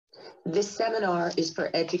This seminar is for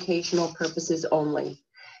educational purposes only.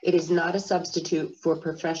 It is not a substitute for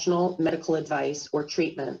professional medical advice or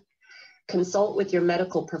treatment. Consult with your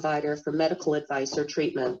medical provider for medical advice or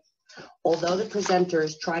treatment. Although the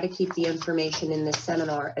presenters try to keep the information in this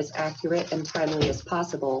seminar as accurate and timely as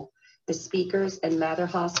possible, the speakers and Mather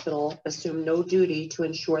Hospital assume no duty to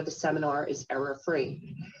ensure the seminar is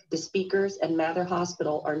error-free. The speakers and Mather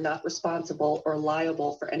Hospital are not responsible or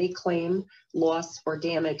liable for any claim, loss, or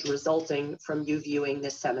damage resulting from you viewing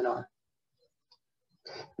this seminar.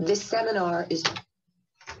 This seminar is...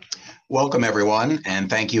 Welcome everyone, and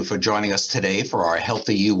thank you for joining us today for our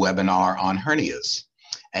HealthyU webinar on hernias.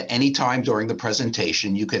 At any time during the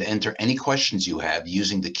presentation, you could enter any questions you have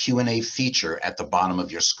using the Q&A feature at the bottom of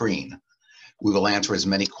your screen. We will answer as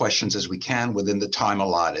many questions as we can within the time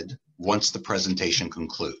allotted once the presentation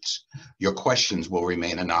concludes. Your questions will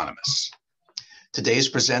remain anonymous. Today's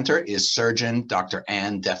presenter is surgeon Dr.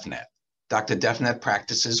 Ann Defnet. Dr. Defnet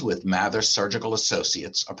practices with Mather Surgical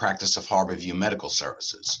Associates, a practice of HealthyU Medical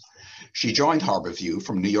Services. She joined HealthyU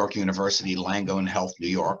from New York University Langone Health, New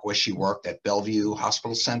York, where she worked at Bellevue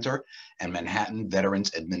Hospital Center and Manhattan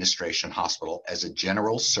Veterans Administration Hospital as a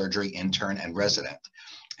general surgery intern and resident,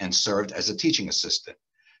 and served as a teaching assistant.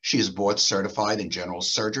 She is board certified in general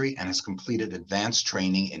surgery and has completed advanced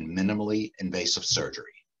training in minimally invasive surgery.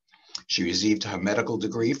 She received her medical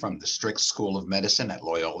degree from the Strick School of Medicine at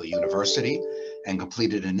Loyola University and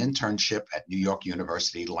completed an internship at New York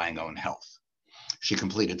University Langone Health. She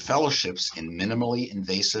completed fellowships in minimally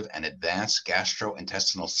invasive and advanced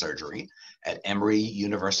gastrointestinal surgery at Emory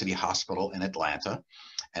University Hospital in Atlanta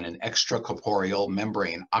and an extracorporeal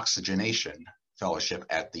membrane oxygenation fellowship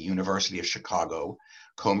at the University of Chicago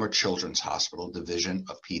Comer Children's Hospital Division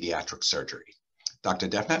of Pediatric Surgery. Dr.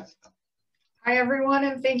 Defnet? Hi, everyone,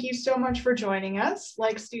 and thank you so much for joining us.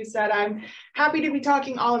 Like Stu said, I'm happy to be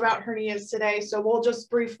talking all about hernias today, so we'll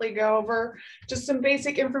just briefly go over just some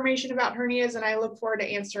basic information about hernias, and I look forward to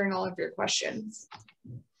answering all of your questions.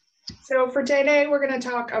 So for today, we're going to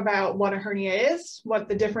talk about what a hernia is, what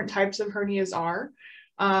the different types of hernias are,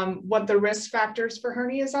 what the risk factors for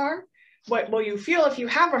hernias are, what will you feel if you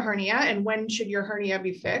have a hernia, and when should your hernia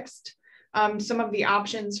be fixed, some of the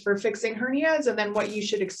options for fixing hernias, and then what you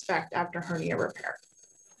should expect after hernia repair.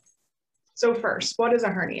 So first, what is a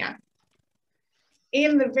hernia?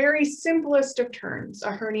 In the very simplest of terms,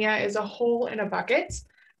 a hernia is a hole in a bucket,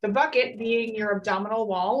 the bucket being your abdominal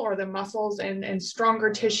wall or the muscles and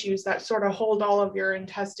stronger tissues that sort of hold all of your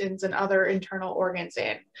intestines and other internal organs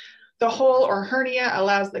in. The hole or hernia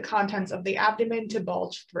allows the contents of the abdomen to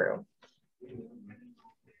bulge through.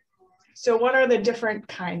 So what are the different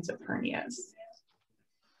kinds of hernias?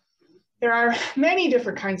 There are many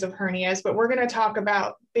different kinds of hernias, but we're going to talk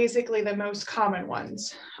about basically the most common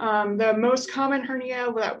ones. The most common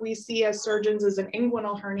hernia that we see as surgeons is an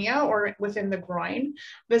inguinal hernia or within the groin.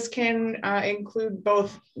 This can include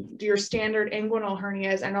both your standard inguinal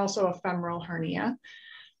hernias and also a femoral hernia.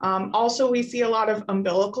 Also, we see a lot of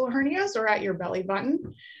umbilical hernias or at your belly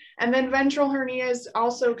button. And then ventral hernias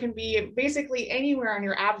also can be basically anywhere on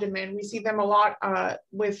your abdomen. We see them a lot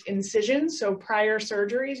with incisions. So prior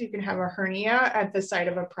surgeries, you can have a hernia at the site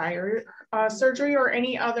of a prior surgery or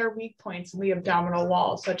any other weak points in the abdominal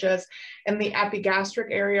wall, such as in the epigastric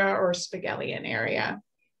area or spigelian area.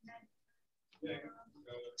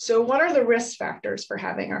 So what are the risk factors for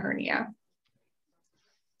having a hernia?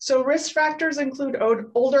 So risk factors include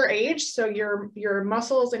older age, so your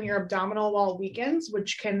muscles and your abdominal wall weakens,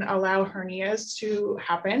 which can allow hernias to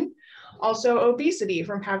happen. Also obesity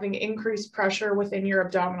from having increased pressure within your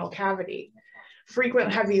abdominal cavity.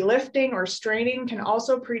 Frequent heavy lifting or straining can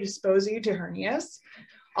also predispose you to hernias.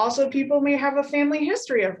 Also, people may have a family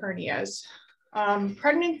history of hernias.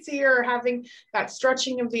 Pregnancy or having that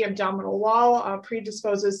stretching of the abdominal wall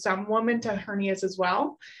predisposes some women to hernias as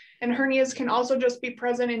well. And hernias can also just be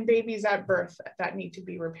present in babies at birth that need to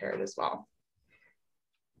be repaired as well.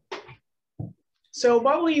 So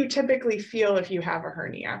what will you typically feel if you have a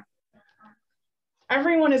hernia?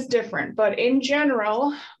 Everyone is different, but in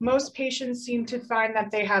general, most patients seem to find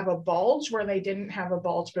that they have a bulge where they didn't have a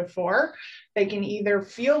bulge before. They can either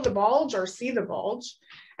feel the bulge or see the bulge,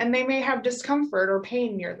 and they may have discomfort or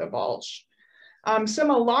pain near the bulge. Some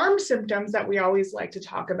alarm symptoms that we always like to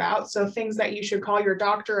talk about, so things that you should call your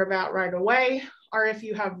doctor about right away, are if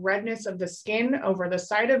you have redness of the skin over the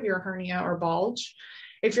side of your hernia or bulge,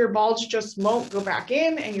 if your bulge just won't go back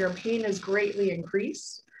in and your pain is greatly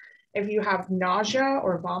increased, if you have nausea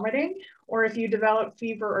or vomiting, or if you develop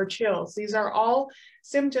fever or chills. These are all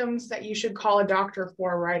symptoms that you should call a doctor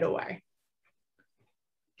for right away.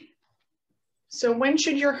 So when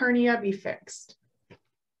should your hernia be fixed?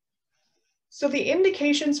 So the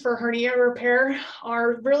indications for hernia repair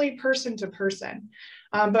are really person to person.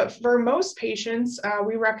 But for most patients,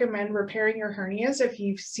 we recommend repairing your hernias if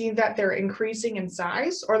you see that they're increasing in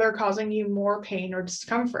size or they're causing you more pain or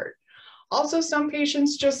discomfort. Also, some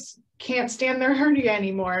patients just can't stand their hernia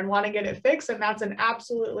anymore and want to get it fixed, and that's an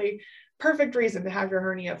absolutely perfect reason to have your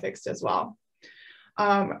hernia fixed as well.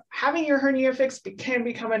 Having your hernia fixed can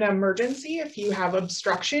become an emergency if you have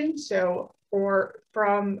obstruction, or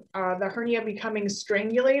from the hernia becoming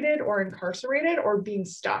strangulated or incarcerated or being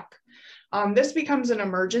stuck. This becomes an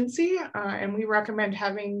emergency, and we recommend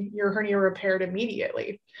having your hernia repaired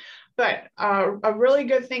immediately. But a really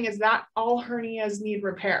good thing is that all hernias need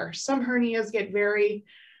repair. Some hernias get very,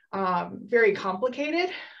 very complicated.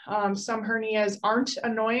 Some hernias aren't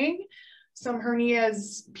annoying. Some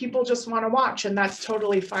hernias people just want to watch, and that's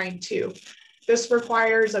totally fine too. This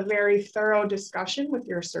requires a very thorough discussion with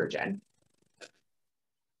your surgeon.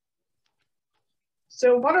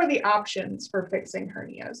 So what are the options for fixing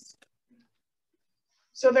hernias?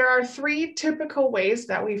 So there are 3 typical ways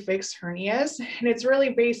that we fix hernias, and it's really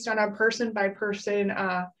based on a person-by-person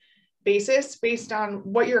basis, based on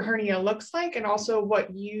what your hernia looks like and also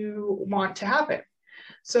what you want to happen.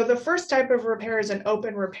 So the first type of repair is an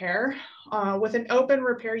open repair. With an open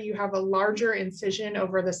repair, you have a larger incision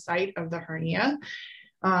over the site of the hernia,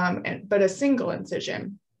 but a single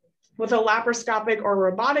incision. With a laparoscopic or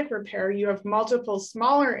robotic repair, you have multiple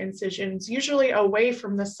smaller incisions, usually away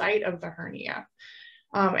from the site of the hernia.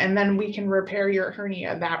 And then we can repair your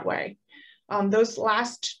hernia that way. Those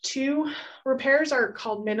last 2 repairs are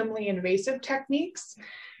called minimally invasive techniques.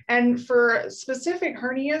 And for specific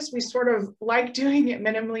hernias, we sort of like doing it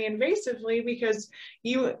minimally invasively because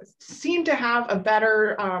you seem to have a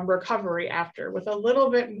better recovery after, with a little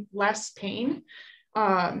bit less pain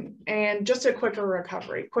and just a quicker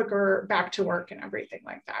recovery, quicker back to work and everything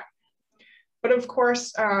like that. But of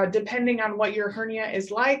course, depending on what your hernia is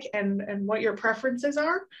like and what your preferences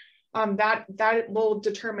are, that will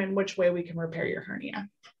determine which way we can repair your hernia.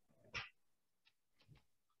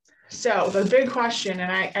 So the big question,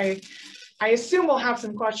 and I assume we'll have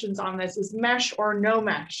some questions on this, is mesh or no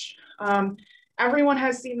mesh? Everyone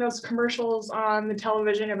has seen those commercials on the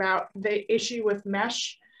television about the issue with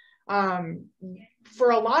mesh.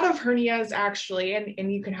 For a lot of hernias, actually,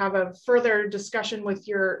 and you can have a further discussion with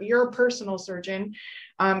your personal surgeon,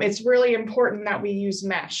 it's really important that we use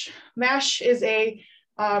mesh. Mesh is a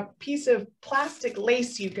piece of plastic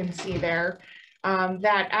lace you can see there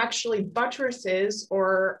that actually buttresses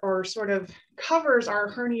or sort of covers our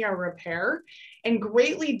hernia repair and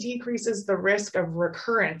greatly decreases the risk of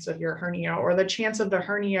recurrence of your hernia or the chance of the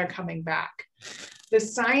hernia coming back. The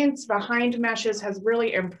science behind meshes has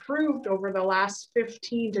really improved over the last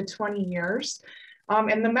 15 to 20 years.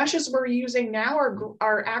 And the meshes we're using now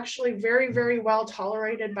are actually very, very well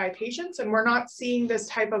tolerated by patients. And we're not seeing this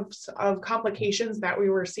type of complications that we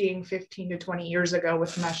were seeing 15 to 20 years ago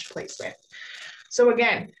with mesh placement. So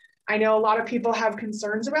again, I know a lot of people have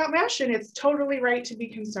concerns about mesh, and it's totally right to be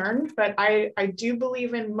concerned, but I do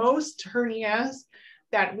believe in most hernias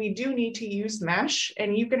that we do need to use mesh,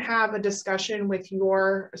 and you can have a discussion with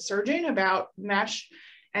your surgeon about mesh,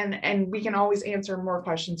 and we can always answer more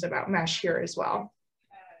questions about mesh here as well.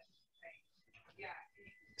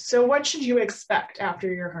 So what should you expect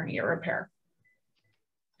after your hernia repair?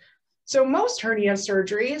 So most hernia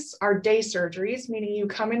surgeries are day surgeries, meaning you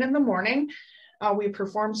come in the morning, we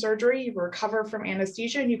perform surgery, you recover from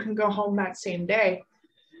anesthesia, and you can go home that same day.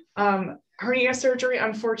 Hernia surgery,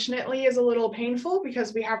 unfortunately, is a little painful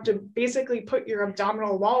because we have to basically put your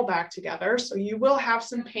abdominal wall back together. So you will have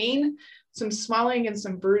some pain, some swelling, and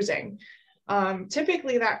some bruising.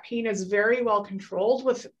 Typically, that pain is very well controlled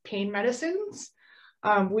with pain medicines.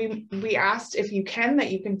 We asked if you can, that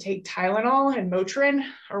you can take Tylenol and Motrin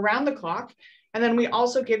around the clock. And then we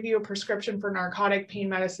also give you a prescription for narcotic pain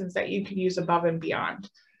medicines that you can use above and beyond.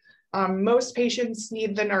 Most patients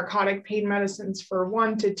need the narcotic pain medicines for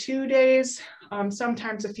 1 to 2 days,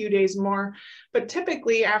 sometimes a few days more, but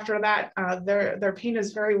typically after that, their pain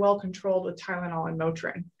is very well controlled with Tylenol and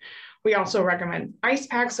Motrin. We also recommend ice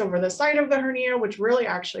packs over the site of the hernia, which really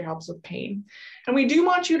actually helps with pain. And we do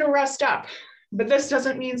want you to rest up, but this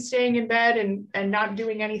doesn't mean staying in bed and not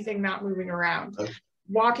doing anything, not moving around.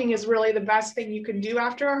 Walking is really the best thing you can do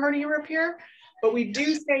after a hernia repair. But we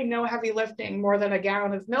do say no heavy lifting more than a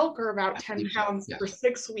gallon of milk or about 10 pounds for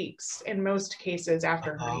 6 weeks in most cases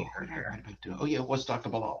after hernia repair. Oh yeah, it was Dr.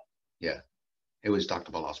 Bilal. Yeah, it was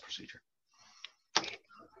Dr. Bilal's procedure.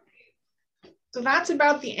 So that's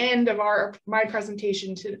about the end of my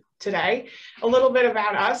presentation today. A little bit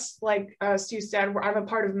about us, like Stu said, I'm a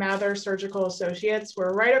part of Mather Surgical Associates.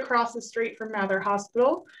 We're right across the street from Mather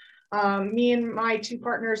Hospital. Me and my two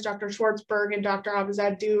partners, Dr. Schwartzberg and Dr.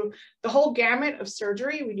 Abazad, do the whole gamut of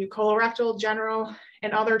surgery. We do colorectal, general,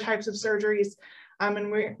 and other types of surgeries.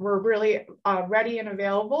 And we're really ready and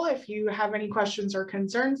available. If you have any questions or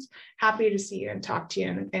concerns, happy to see you and talk to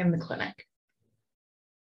you in the clinic.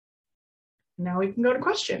 Now we can go to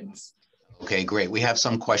questions. Okay, great. We have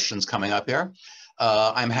some questions coming up here.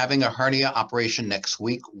 I'm having a hernia operation next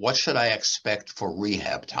week. What should I expect for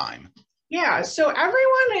rehab time? Yeah, so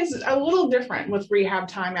everyone is a little different with rehab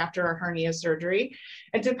time after a hernia surgery.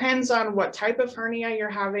 It depends on what type of hernia you're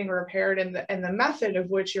having repaired and the method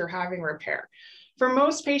of which you're having repair. For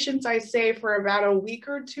most patients, I say for about a week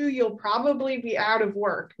or two, you'll probably be out of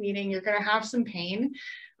work, meaning you're going to have some pain.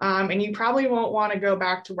 And you probably won't want to go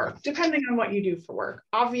back to work, depending on what you do for work.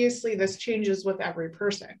 Obviously, this changes with every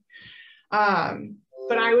person.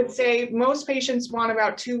 But I would say most patients want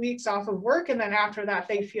about 2 weeks off of work, and then after that,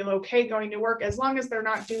 they feel okay going to work as long as they're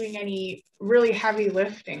not doing any really heavy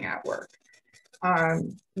lifting at work.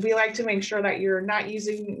 We like to make sure that you're not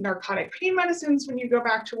using narcotic pain medicines when you go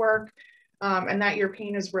back to work, and that your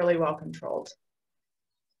pain is really well controlled.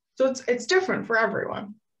 So it's different for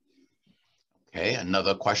everyone. Okay,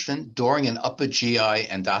 another question. During an upper GI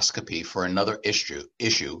endoscopy for another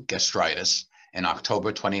issue, gastritis, in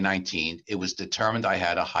October 2019, it was determined I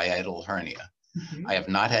had a hiatal hernia. Mm-hmm. I have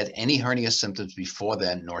not had any hernia symptoms before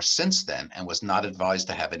then nor since then and was not advised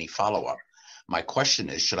to have any follow-up. My question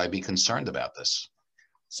is, should I be concerned about this?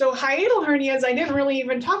 So hiatal hernias, I didn't really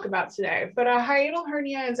even talk about today, but a hiatal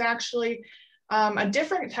hernia is actually a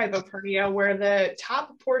different type of hernia where the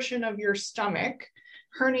top portion of your stomach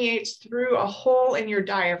herniates through a hole in your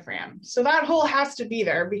diaphragm. So that hole has to be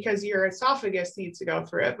there because your esophagus needs to go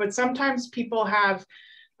through it. But sometimes people have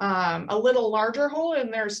a little larger hole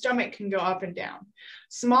and their stomach can go up and down.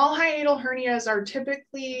 Small hiatal hernias are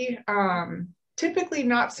typically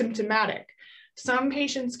not symptomatic. Some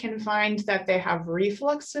patients can find that they have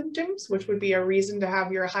reflux symptoms, which would be a reason to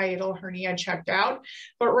have your hiatal hernia checked out.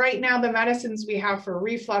 But right now, the medicines we have for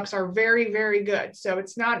reflux are very, very good. So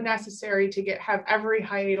it's not necessary to have every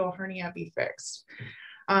hiatal hernia be fixed.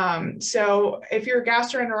 So if your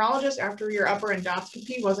gastroenterologist after your upper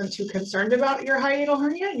endoscopy wasn't too concerned about your hiatal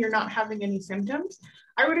hernia and you're not having any symptoms,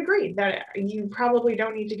 I would agree that you probably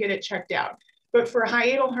don't need to get it checked out. But for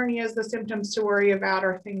hiatal hernias, the symptoms to worry about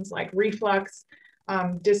are things like reflux,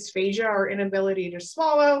 dysphagia or inability to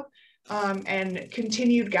swallow, and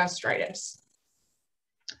continued gastritis.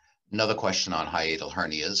 Another question on hiatal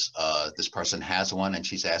hernias. This person has one and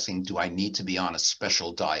she's asking, do I need to be on a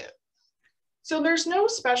special diet? So there's no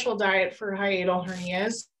special diet for hiatal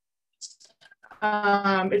hernias.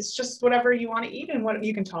 It's just whatever you want to eat and what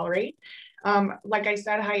you can tolerate. Like I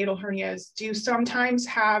said, hiatal hernias do sometimes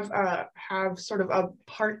have sort of a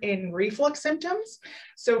part in reflux symptoms.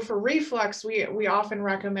 So for reflux, we often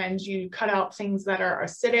recommend you cut out things that are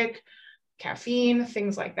acidic, caffeine,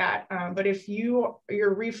 things like that. But if your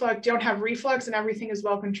reflux don't have reflux and everything is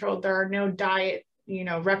well controlled, there are no diet,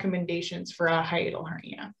 recommendations for a hiatal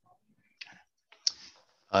hernia.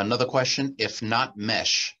 Another question, if not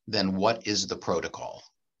mesh, then what is the protocol?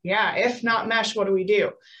 Yeah, if not mesh, what do we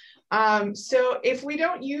do? So if we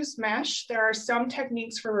don't use mesh, there are some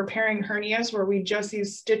techniques for repairing hernias where we just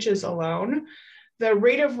use stitches alone. The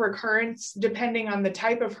rate of recurrence, depending on the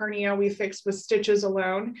type of hernia we fix with stitches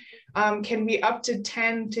alone, can be up to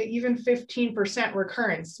 10 to even 15%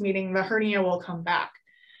 recurrence, meaning the hernia will come back.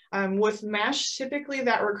 With mesh, typically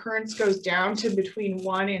that recurrence goes down to between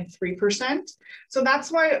 1 and 3%. So that's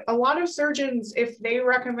why a lot of surgeons, if they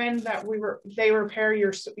recommend that they repair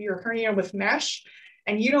your hernia with mesh,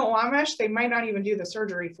 and you don't want mesh, they might not even do the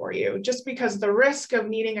surgery for you, just because the risk of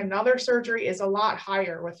needing another surgery is a lot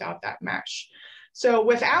higher without that mesh. So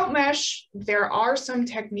without mesh, there are some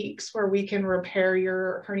techniques where we can repair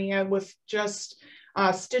your hernia with just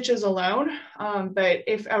stitches alone. But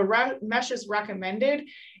if a mesh is recommended,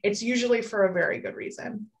 it's usually for a very good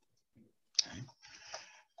reason. Okay.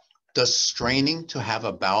 Does straining to have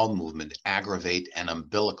a bowel movement aggravate an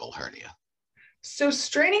umbilical hernia? So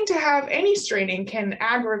straining to have any straining can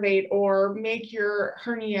aggravate or make your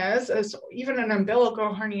hernias, even an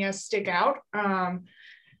umbilical hernia, stick out.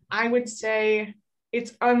 I would say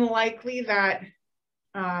it's unlikely that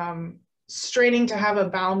straining to have a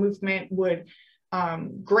bowel movement would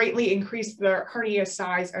greatly increase the hernia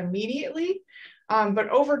size immediately. But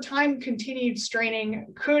over time, continued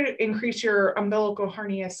straining could increase your umbilical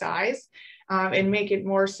hernia size and make it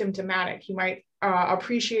more symptomatic. You might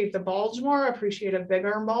appreciate the bulge more, appreciate a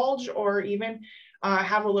bigger bulge, or even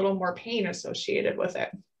have a little more pain associated with it.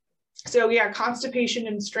 So yeah, constipation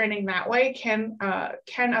and straining that way can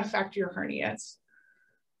affect your hernias.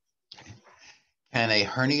 Can a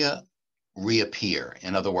hernia reappear?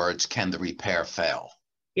 In other words, can the repair fail?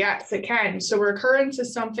 Yes, it can. So recurrence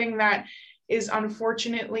is something that is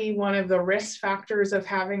unfortunately one of the risk factors of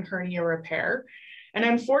having hernia repair. And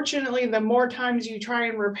unfortunately, the more times you try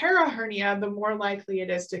and repair a hernia, the more likely it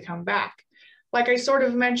is to come back. Like I sort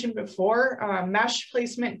of mentioned before, mesh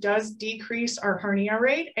placement does decrease our hernia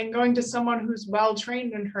rate, and going to someone who's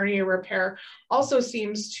well-trained in hernia repair also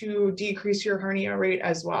seems to decrease your hernia rate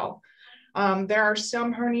as well. There are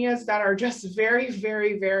some hernias that are just very,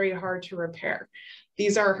 very, very hard to repair.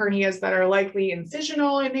 These are hernias that are likely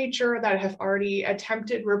incisional in nature, that have already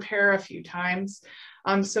attempted repair a few times.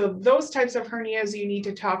 So those types of hernias you need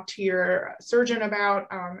to talk to your surgeon about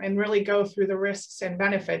and really go through the risks and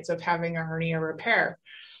benefits of having a hernia repair.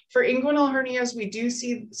 For inguinal hernias, we do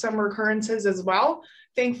see some recurrences as well.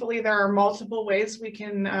 Thankfully, there are multiple ways we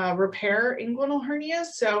can repair inguinal hernias.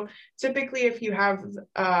 So typically, if you have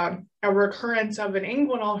a recurrence of an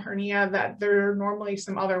inguinal hernia, that there are normally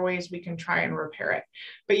some other ways we can try and repair it.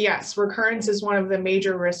 But yes, recurrence is one of the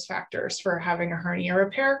major risk factors for having a hernia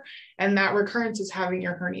repair, and that recurrence is having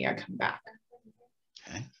your hernia come back.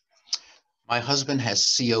 Okay. My husband has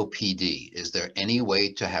COPD. Is there any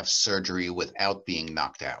way to have surgery without being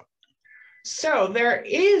knocked out? So there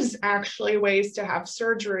is actually ways to have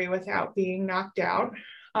surgery without being knocked out.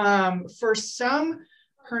 For some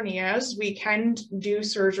hernias, we can do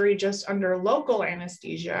surgery just under local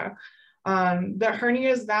anesthesia. The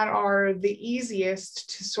hernias that are the easiest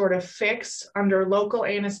to sort of fix under local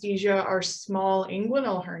anesthesia are small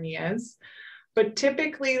inguinal hernias. But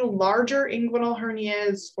typically larger inguinal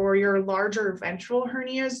hernias or your larger ventral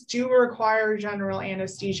hernias do require general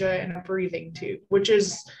anesthesia and a breathing tube, which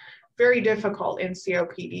is very difficult in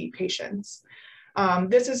COPD patients.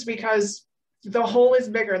 This is because the hole is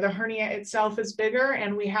bigger, the hernia itself is bigger,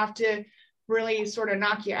 and we have to really sort of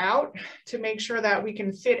knock you out to make sure that we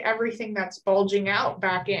can fit everything that's bulging out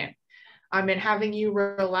back in. And having you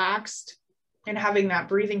relaxed and having that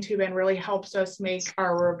breathing tube in really helps us make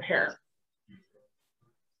our repair.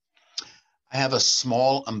 I have a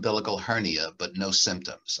small umbilical hernia, but no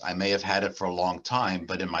symptoms. I may have had it for a long time,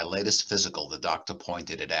 but in my latest physical, the doctor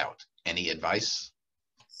pointed it out. Any advice?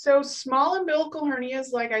 So small umbilical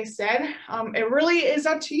hernias, like I said, it really is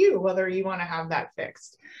up to you whether you want to have that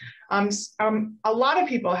fixed. A lot of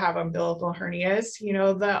people have umbilical hernias. You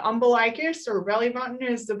know, the umbilicus or belly button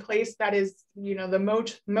is the place that is, you know,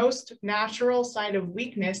 the most natural site of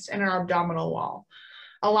weakness in our abdominal wall.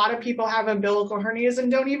 A lot of people have umbilical hernias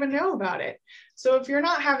and don't even know about it. So if you're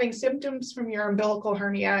not having symptoms from your umbilical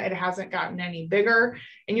hernia, it hasn't gotten any bigger,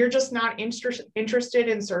 and you're just not interested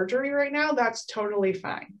in surgery right now, that's totally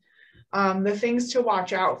fine. The things to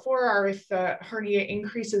watch out for are if the hernia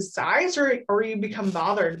increases size or you become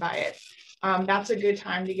bothered by it. That's a good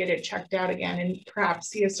time to get it checked out again and perhaps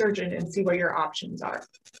see a surgeon and see what your options are.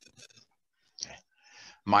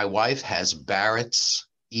 My wife has Barrett's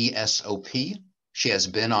ESOP. She has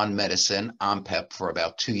been on medicine, Ompep, for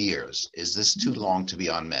about 2 years. Is this too long to be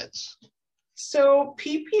on meds? So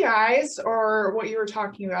PPIs, or what you were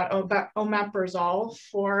talking about, omeprazole,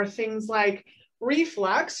 for things like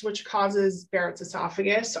reflux, which causes Barrett's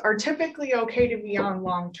esophagus, are typically okay to be on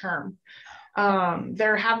long term.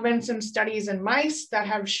 There have been some studies in mice that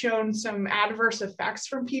have shown some adverse effects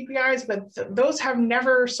from PPIs, but those have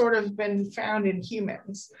never sort of been found in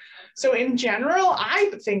humans. So in general,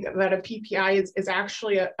 I think that a PPI is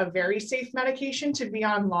actually a very safe medication to be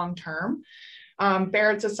on long term.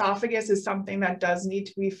 Barrett's esophagus is something that does need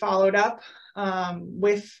to be followed up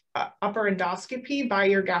with upper endoscopy by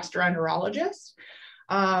your gastroenterologist.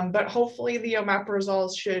 But hopefully the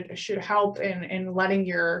omeprazole should help in letting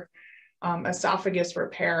your esophagus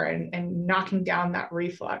repair and knocking down that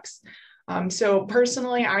reflux. So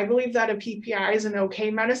personally, I believe that a PPI is an okay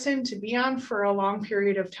medicine to be on for a long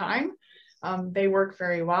period of time. They work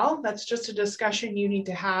very well. That's just a discussion you need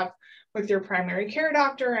to have with your primary care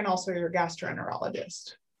doctor and also your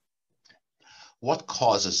gastroenterologist. What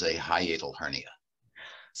causes a hiatal hernia?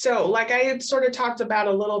 So like I had sort of talked about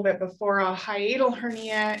a little bit before, a hiatal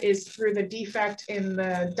hernia is through the defect in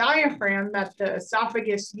the diaphragm that the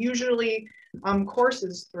esophagus usually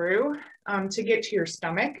courses through to get to your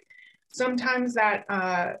stomach. Sometimes that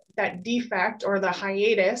defect or the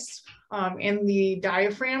hiatus in the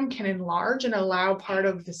diaphragm can enlarge and allow part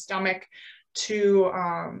of the stomach to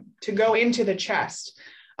go into the chest.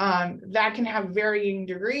 That can have varying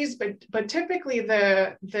degrees, but typically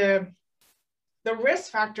the the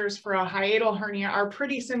risk factors for a hiatal hernia are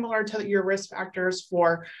pretty similar to your risk factors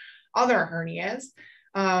for other hernias.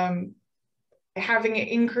 Having an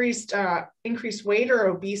increased weight or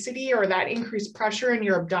obesity, or that increased pressure in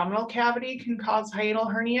your abdominal cavity, can cause hiatal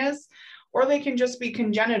hernias, or they can just be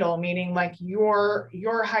congenital, meaning like your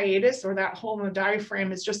hiatus or that hole in the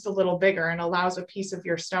diaphragm is just a little bigger and allows a piece of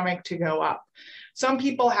your stomach to go up. Some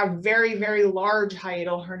people have very, very large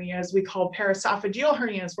hiatal hernias we call paraesophageal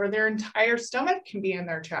hernias, where their entire stomach can be in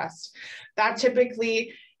their chest. That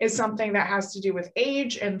typically is something that has to do with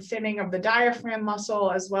age and thinning of the diaphragm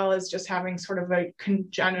muscle, as well as just having sort of a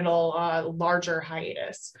congenital larger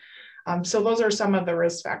hiatus. So those are some of the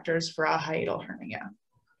risk factors for a hiatal hernia.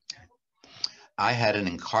 I had an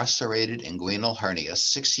incarcerated inguinal hernia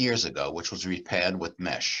 6 years ago, which was repaired with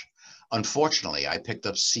mesh. Unfortunately, I picked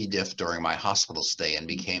up C. diff during my hospital stay and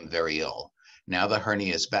became very ill. Now the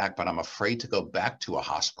hernia is back, but I'm afraid to go back to a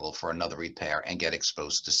hospital for another repair and get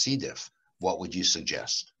exposed to C. diff. What would you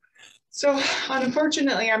suggest? So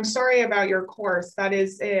unfortunately, I'm sorry about your course. That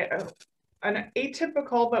is an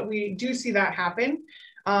atypical, but we do see that happen.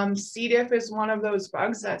 C. diff is one of those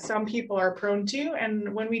bugs that some people are prone to.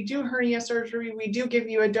 And when we do hernia surgery, we do give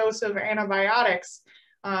you a dose of antibiotics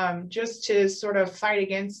just to sort of fight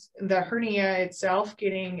against the hernia itself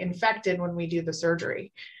getting infected when we do the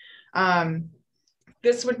surgery.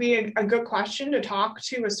 This would be a good question to talk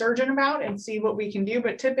to a surgeon about and see what we can do.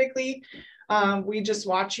 But typically, we just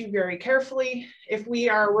watch you very carefully. If we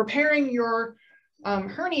are repairing your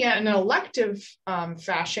hernia in an elective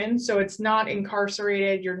fashion, so it's not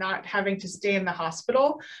incarcerated, you're not having to stay in the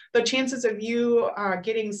hospital, the chances of you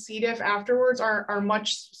getting C. diff afterwards are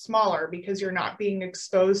much smaller, because you're not being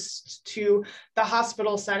exposed to the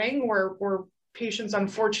hospital setting where patients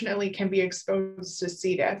unfortunately can be exposed to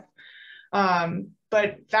C. diff.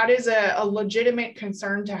 But that is a legitimate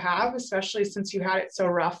concern to have, especially since you had it so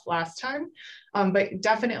rough last time. But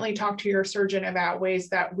definitely talk to your surgeon about ways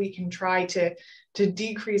that we can try to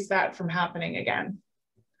decrease that from happening again.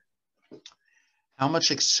 How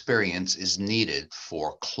much experience is needed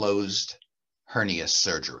for closed hernia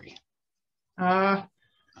surgery? I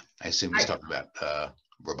assume he's talking about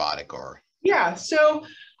robotic or... Yeah, so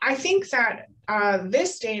I think that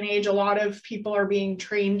this day and age, a lot of people are being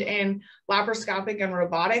trained in laparoscopic and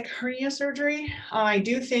robotic hernia surgery. I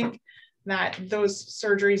do think that those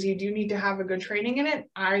surgeries, you do need to have a good training in it.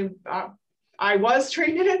 I was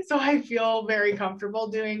trained in it, so I feel very comfortable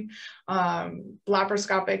doing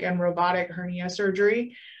laparoscopic and robotic hernia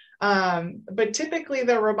surgery. But typically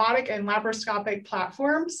the robotic and laparoscopic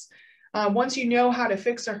platforms, once you know how to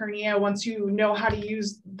fix a hernia, once you know how to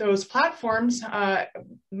use those platforms,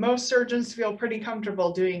 most surgeons feel pretty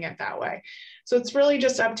comfortable doing it that way. So it's really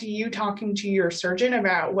just up to you talking to your surgeon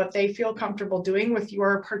about what they feel comfortable doing with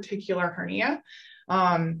your particular hernia.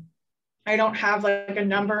 I don't have like a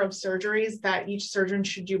number of surgeries that each surgeon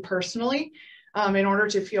should do personally in order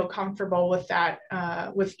to feel comfortable with that,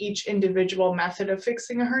 with each individual method of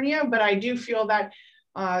fixing a hernia. But I do feel that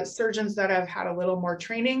surgeons that have had a little more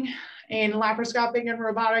training in laparoscopic and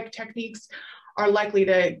robotic techniques are likely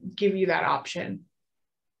to give you that option.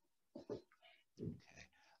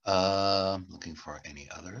 Okay. Looking for any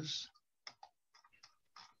others.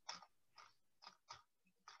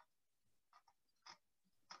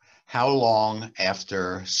 How long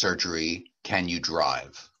after surgery can you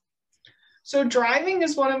drive? So driving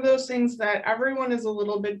is one of those things that everyone is a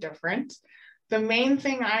little bit different. The main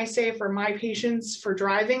thing I say for my patients for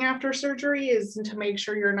driving after surgery is to make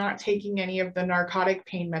sure you're not taking any of the narcotic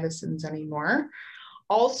pain medicines anymore.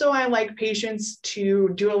 Also, I like patients to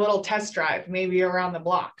do a little test drive, maybe around the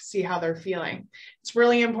block, see how they're feeling. It's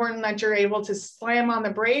really important that you're able to slam on the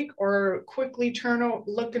brake or quickly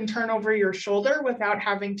look and turn over your shoulder without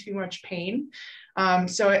having too much pain.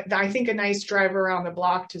 So I think a nice drive around the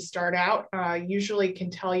block to start out usually can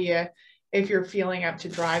tell you if you're feeling up to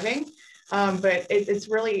driving. But it's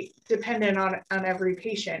really dependent on every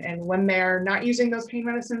patient and when they're not using those pain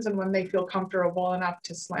medicines and when they feel comfortable enough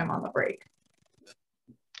to slam on the brake.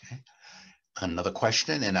 Okay. Another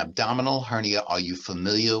question, in abdominal hernia, are you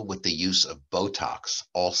familiar with the use of Botox,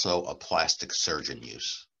 also a plastic surgeon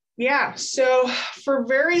use? Yeah, so for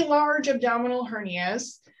very large abdominal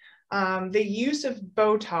hernias, the use of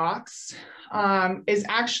Botox is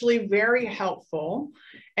actually very helpful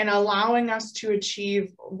in allowing us to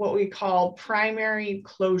achieve what we call primary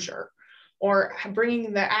closure, or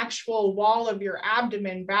bringing the actual wall of your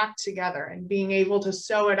abdomen back together and being able to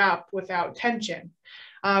sew it up without tension.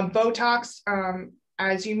 Botox,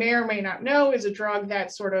 as you may or may not know, is a drug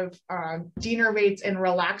that sort of denervates and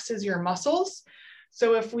relaxes your muscles.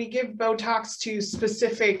 So if we give Botox to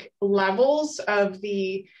specific levels of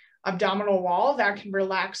the abdominal wall, that can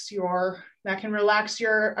relax your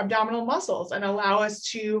abdominal muscles and allow us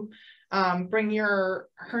to bring your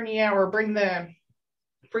hernia or bring the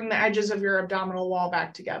edges of your abdominal wall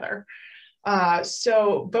back together.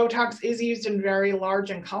 So Botox is used in very large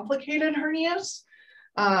and complicated hernias,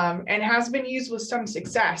 and has been used with some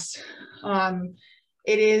success.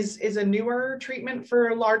 It is a newer treatment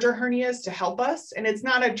for larger hernias to help us, and it's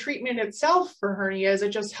not a treatment itself for hernias, it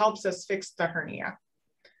just helps us fix the hernia.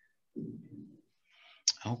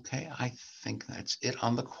 Okay, I think that's it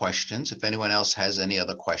on the questions. If anyone else has any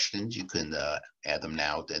other questions, you can add them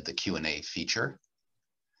now at the Q&A feature.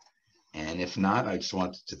 And if not, I just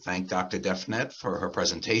wanted to thank Dr. Defnet for her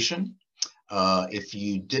presentation. If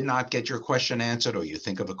you did not get your question answered or you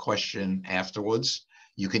think of a question afterwards,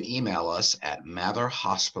 you can email us at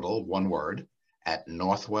matherhospital, one word, at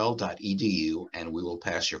northwell.edu, and we will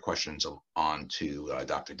pass your questions on to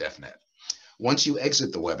Dr. Defnet. Once you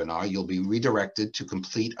exit the webinar, you'll be redirected to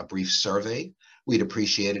complete a brief survey. We'd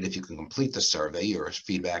appreciate it if you can complete the survey. Your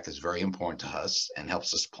feedback is very important to us and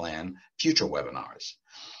helps us plan future webinars.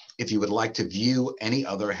 If you would like to view any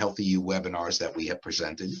other HealthyU webinars that we have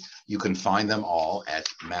presented, you can find them all at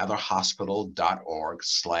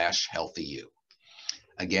matherhospital.org/HealthyU.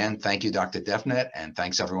 Again, thank you, Dr. Defnet, and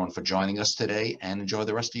thanks everyone for joining us today, and enjoy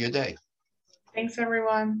the rest of your day. Thanks,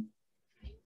 everyone.